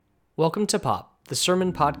Welcome to Pop, the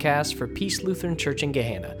sermon podcast for Peace Lutheran Church in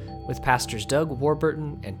Gahanna, with pastors Doug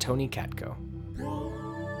Warburton and Tony Katko.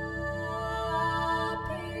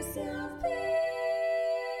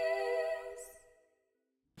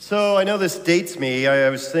 So I know this dates me. I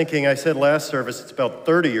was thinking, I said last service it's about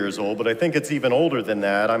 30 years old, but I think it's even older than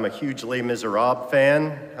that. I'm a huge Les Miserables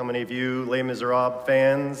fan. How many of you Les Miserables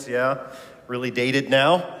fans? Yeah, really dated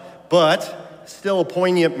now, but still a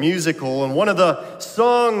poignant musical. And one of the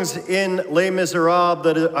songs in Les Miserables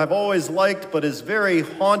that I've always liked but is very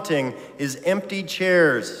haunting is Empty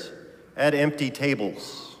Chairs at Empty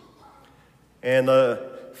Tables. And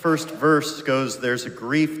the first verse goes, there's a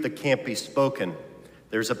grief that can't be spoken.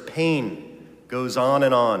 There's a pain, goes on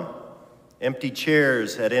and on. Empty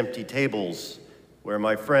chairs at empty tables where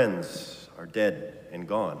my friends are dead and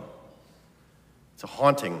gone. It's a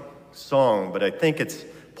haunting song, but I think it's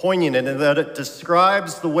poignant in that it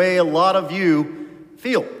describes the way a lot of you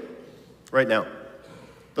feel right now.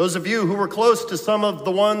 Those of you who were close to some of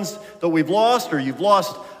the ones that we've lost, or you've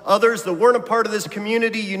lost others that weren't a part of this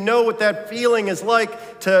community, you know what that feeling is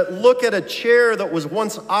like to look at a chair that was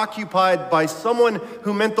once occupied by someone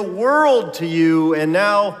who meant the world to you, and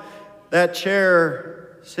now that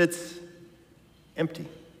chair sits empty.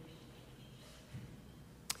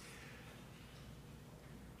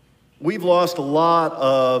 We've lost a lot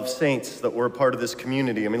of saints that were a part of this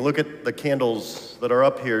community. I mean, look at the candles that are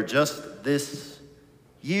up here just this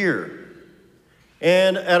year.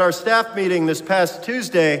 And at our staff meeting this past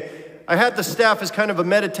Tuesday, I had the staff as kind of a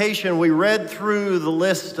meditation. We read through the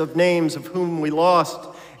list of names of whom we lost.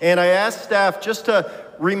 And I asked staff just to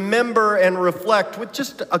remember and reflect with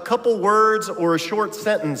just a couple words or a short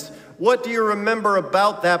sentence. What do you remember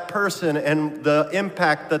about that person and the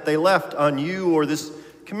impact that they left on you or this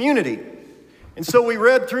community? And so we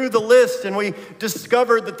read through the list and we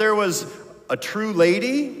discovered that there was a true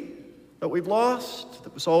lady that we've lost,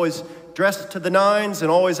 that was always dressed to the nines and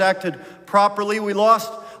always acted properly. We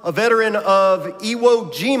lost a veteran of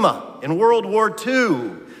Iwo Jima in World War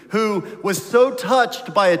II who was so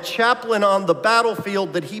touched by a chaplain on the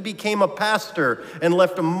battlefield that he became a pastor and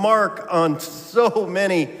left a mark on so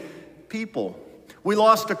many people. We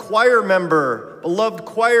lost a choir member, a beloved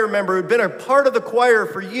choir member who'd been a part of the choir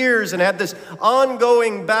for years and had this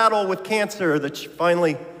ongoing battle with cancer that she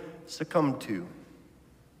finally succumbed to.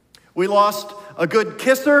 We lost a good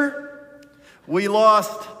kisser. We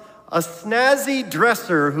lost a snazzy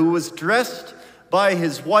dresser who was dressed by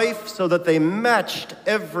his wife so that they matched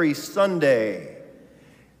every Sunday.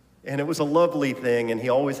 And it was a lovely thing, and he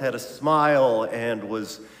always had a smile and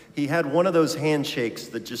he had one of those handshakes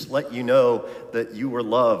that just let you know that you were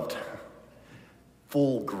loved.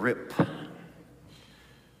 Full grip.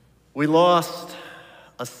 We lost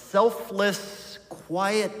a selfless,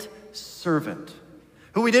 quiet servant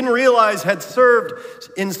who we didn't realize had served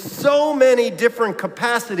in so many different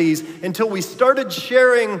capacities until we started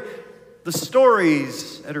sharing the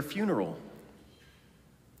stories at her funeral.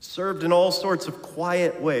 Served in all sorts of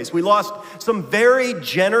quiet ways. We lost some very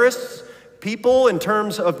generous people in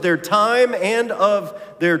terms of their time and of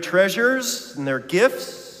their treasures and their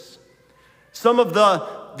gifts. Some of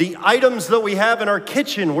the items that we have in our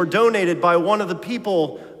kitchen were donated by one of the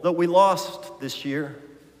people that we lost this year.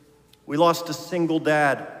 We lost a single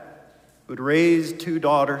dad who'd raised 2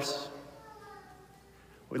 daughters.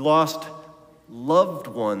 We lost loved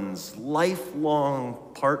ones,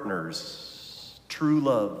 lifelong partners, true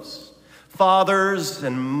loves, fathers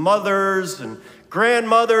and mothers and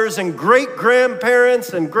grandmothers and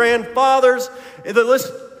great-grandparents and grandfathers. The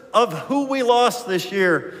list of who we lost this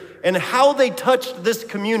year and how they touched this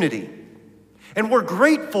community. And we're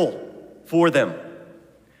grateful for them.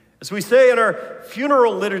 As we say in our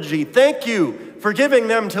funeral liturgy, thank you for giving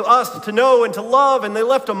them to us to know and to love, and they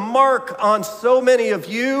left a mark on so many of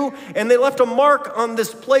you, and they left a mark on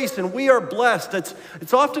this place, and we are blessed.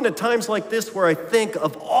 It's often at times like this where I think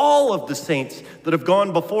of all of the saints that have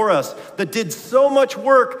gone before us that did so much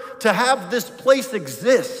work to have this place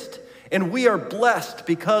exist, and we are blessed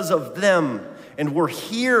because of them, and we're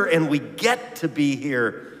here, and we get to be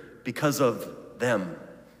here because of them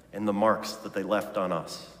and the marks that they left on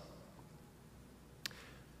us.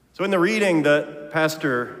 So in the reading that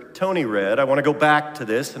Pastor Tony read, I want to go back to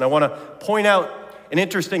this, and I want to point out an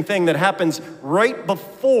interesting thing that happens right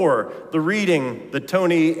before the reading that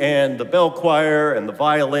Tony and the bell choir and the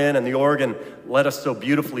violin and the organ led us so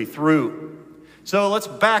beautifully through. So let's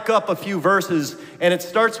back up a few verses, and it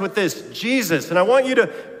starts with this, Jesus. And I want you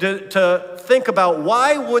to think about,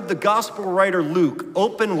 why would the gospel writer Luke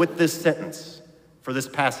open with this sentence for this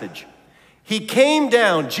passage? He came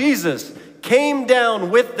down, Jesus came down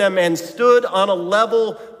with them and stood on a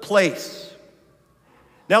level place.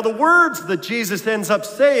 Now, the words that Jesus ends up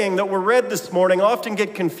saying that were read this morning often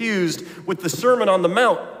get confused with the Sermon on the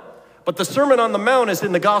Mount. But the Sermon on the Mount is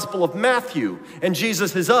in the Gospel of Matthew, and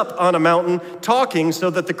Jesus is up on a mountain talking so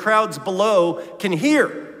that the crowds below can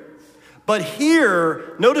hear. But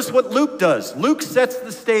here, notice what Luke does. Luke sets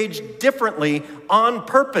the stage differently on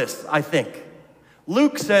purpose, I think.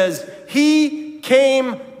 Luke says, he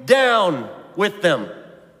came down with them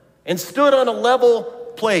and stood on a level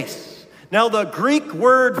place. Now, the Greek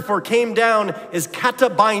word for came down is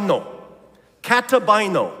katabaino.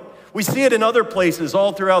 Katabaino. We see it in other places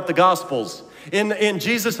all throughout the Gospels. In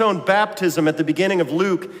Jesus' own baptism at the beginning of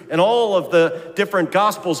Luke and all of the different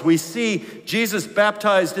Gospels, we see Jesus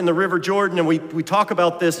baptized in the River Jordan, and we talk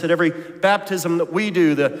about this at every baptism that we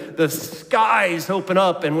do. The skies open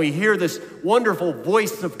up, and we hear this wonderful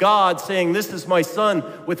voice of God saying, "This is my Son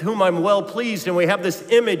with whom I'm well pleased." And we have this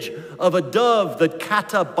image of a dove, the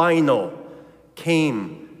katabaino,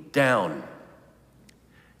 came down.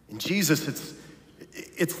 In Jesus,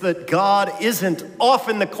 it's that God isn't off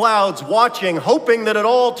in the clouds watching, hoping that it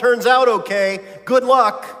all turns out okay. Good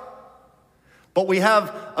luck. But we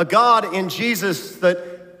have a God in Jesus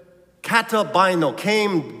that katabaino,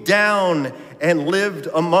 came down and lived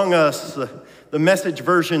among us. The Message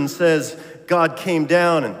version says God came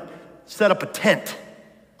down and set up a tent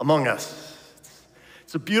among us.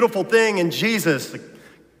 It's a beautiful thing in Jesus.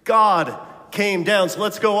 God came down. So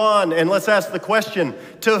let's go on and let's ask the question,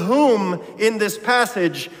 to whom in this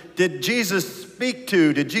passage did Jesus speak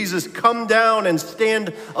to? Did Jesus come down and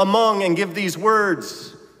stand among and give these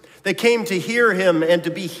words? They came to hear him and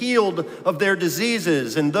to be healed of their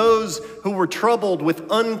diseases, and those who were troubled with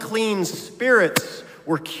unclean spirits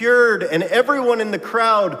were cured, and everyone in the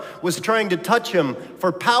crowd was trying to touch him,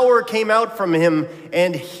 for power came out from him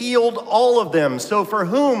and healed all of them. So for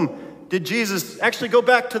whom did Jesus, actually go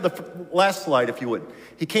back to the last slide if you would.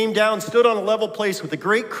 He came down, stood on a level place with a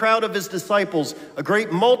great crowd of his disciples, a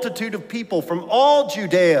great multitude of people from all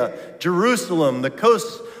Judea, Jerusalem, the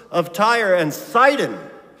coasts of Tyre and Sidon.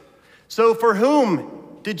 So for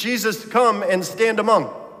whom did Jesus come and stand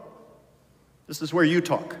among? This is where you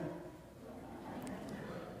talk.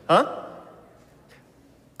 Huh?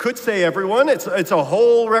 Could say everyone. It's a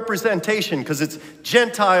whole representation because it's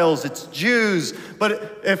Gentiles, it's Jews.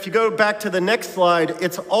 But if you go back to the next slide,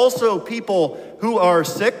 it's also people who are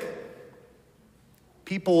sick,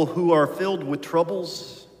 people who are filled with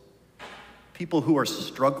troubles, people who are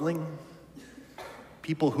struggling,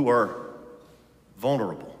 people who are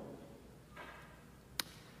vulnerable.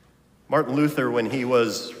 Martin Luther, when he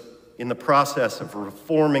was in the process of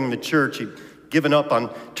reforming the church, he'd given up on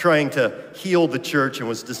trying to heal the church and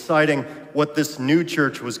was deciding what this new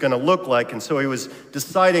church was going to look like. And so he was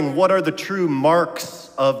deciding what are the true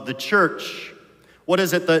marks of the church? What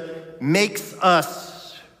is it that makes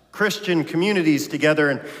us Christian communities together?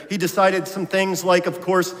 And he decided some things like, of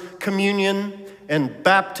course, communion and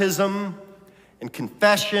baptism and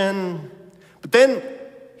confession. But then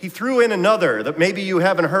he threw in another that maybe you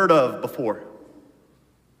haven't heard of before.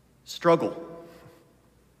 Struggle.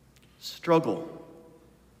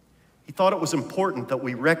 He thought it was important that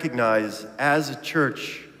we recognize as a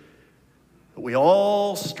church that we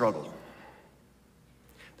all struggle.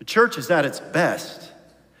 The church is at its best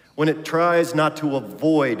when it tries not to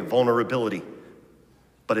avoid vulnerability,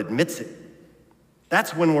 but admits it.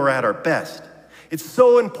 That's when we're at our best. It's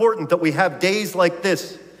so important that we have days like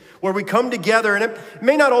this where we come together, and it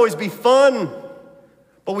may not always be fun,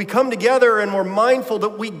 but we come together and we're mindful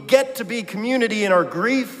that we get to be community in our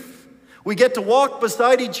grief. We get to walk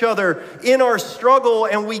beside each other in our struggle,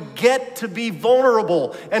 and we get to be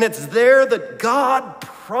vulnerable. And it's there that God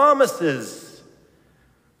promises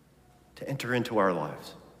to enter into our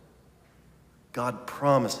lives. God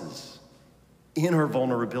promises in our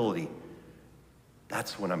vulnerability,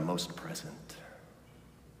 that's when I'm most present.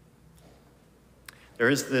 There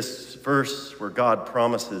is this verse where God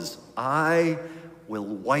promises, I will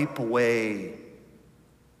wipe away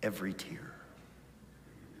every tear.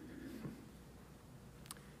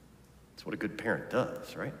 That's what a good parent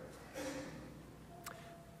does, right? It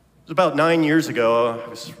was about 9 years ago. I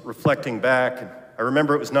was reflecting back, and I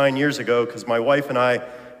remember it was 9 years ago because my wife and I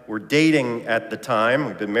were dating at the time.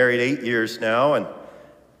 We've been married 8 years now,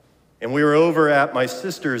 and we were over at my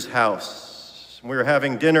sister's house. We were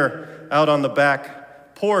having dinner out on the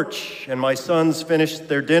back porch, and my sons finished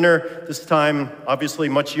their dinner, this time obviously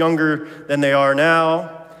much younger than they are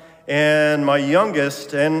now, and my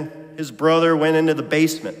youngest and his brother went into the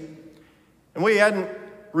basement. And we hadn't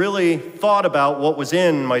really thought about what was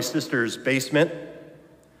in my sister's basement: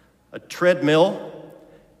 a treadmill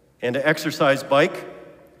and an exercise bike,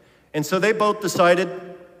 And so they both decided,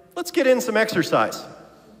 let's get in some exercise.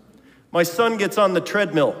 My son gets on the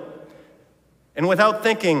treadmill, and without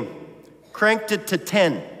thinking, cranked it to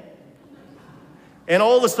 10. And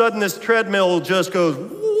all of a sudden, this treadmill just goes,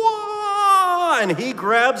 wah! And he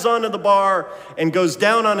grabs onto the bar and goes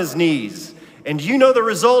down on his knees. And you know the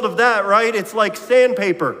result of that, right? It's like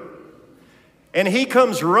sandpaper. And he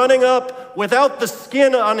comes running up without the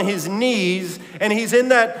skin on his knees, and he's in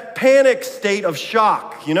that panic state of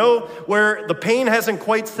shock, you know, where the pain hasn't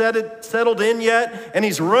quite settled in yet, and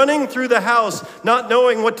he's running through the house, not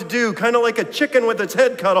knowing what to do, kind of like a chicken with its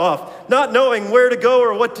head cut off, not knowing where to go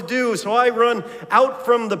or what to do. So I run out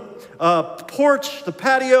from the porch, the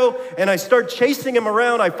patio, and I start chasing him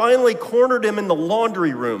around. I finally cornered him in the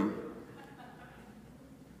laundry room,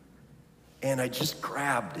 and I just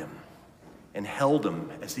grabbed him and held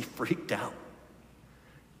him as he freaked out.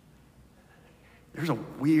 There's a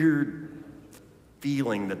weird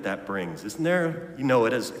feeling that brings, isn't there? You know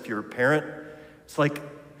it as if you're a parent. It's like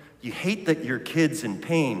you hate that your kid's in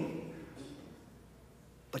pain,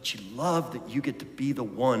 but you love that you get to be the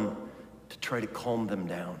one to try to calm them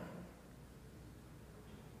down.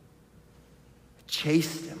 I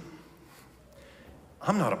chased him.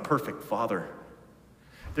 I'm not a perfect father.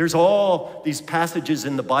 There's all these passages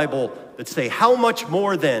in the Bible that say, how much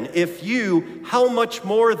more then? If you, how much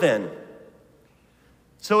more then?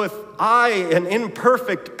 So if I, an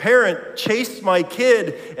imperfect parent, chase my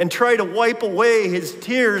kid and try to wipe away his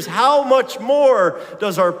tears, how much more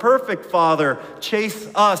does our perfect Father chase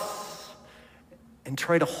us and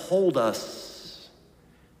try to hold us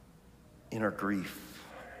in our grief,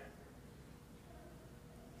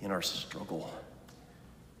 in our struggle,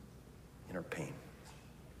 in our pain?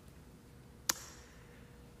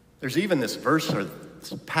 There's even this verse or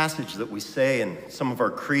this passage that we say in some of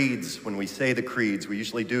our creeds. When we say the creeds, we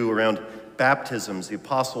usually do around baptisms, the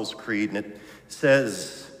Apostles' Creed, and it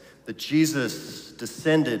says that Jesus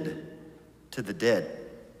descended to the dead.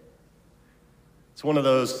 It's one of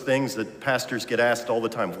those things that pastors get asked all the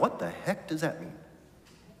time, what the heck does that mean?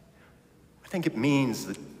 I think it means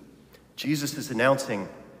that Jesus is announcing,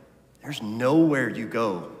 there's nowhere you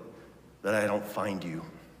go that I don't find you.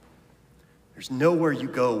 There's nowhere you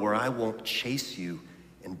go where I won't chase you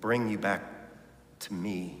and bring you back to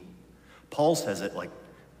me. Paul says it like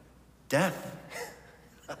death.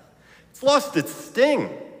 It's lost its sting,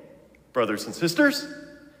 brothers and sisters.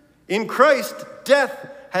 In Christ,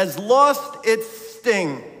 death has lost its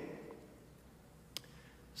sting.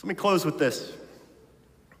 So let me close with this.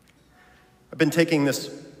 I've been taking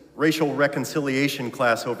this racial reconciliation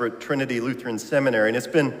class over at Trinity Lutheran Seminary, and it's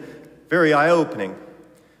been very eye-opening.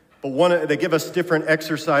 But they give us different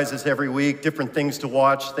exercises every week, different things to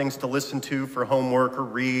watch, things to listen to for homework or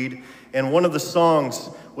read. And one of the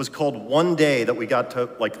songs was called One Day that we got to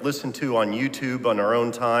listen to on YouTube on our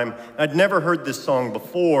own time. I'd never heard this song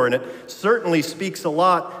before, and it certainly speaks a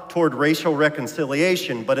lot toward racial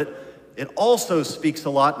reconciliation, but it also speaks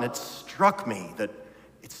a lot, and it struck me that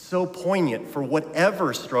it's so poignant for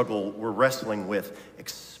whatever struggle we're wrestling with,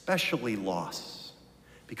 especially loss,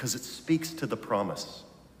 because it speaks to the promise.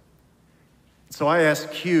 So I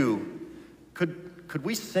asked Q, could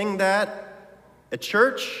we sing that at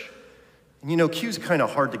church? And you know, Q's kind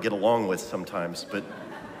of hard to get along with sometimes, but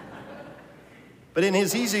in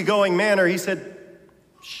his easygoing manner, he said,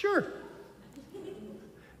 sure.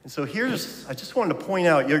 And so I just wanted to point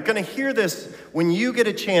out, you're going to hear this when you get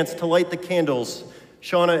a chance to light the candles.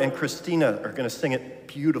 Shauna and Christina are going to sing it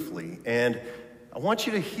beautifully. And I want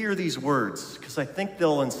you to hear these words because I think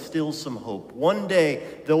they'll instill some hope. One day,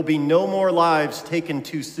 there'll be no more lives taken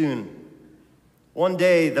too soon. One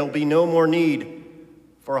day, there'll be no more need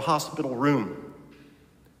for a hospital room.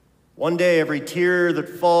 One day, every tear that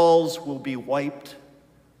falls will be wiped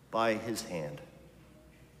by his hand.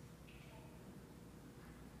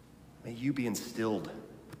 May you be instilled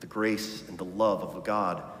with the grace and the love of a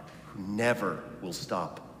God who never will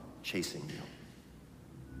stop chasing you.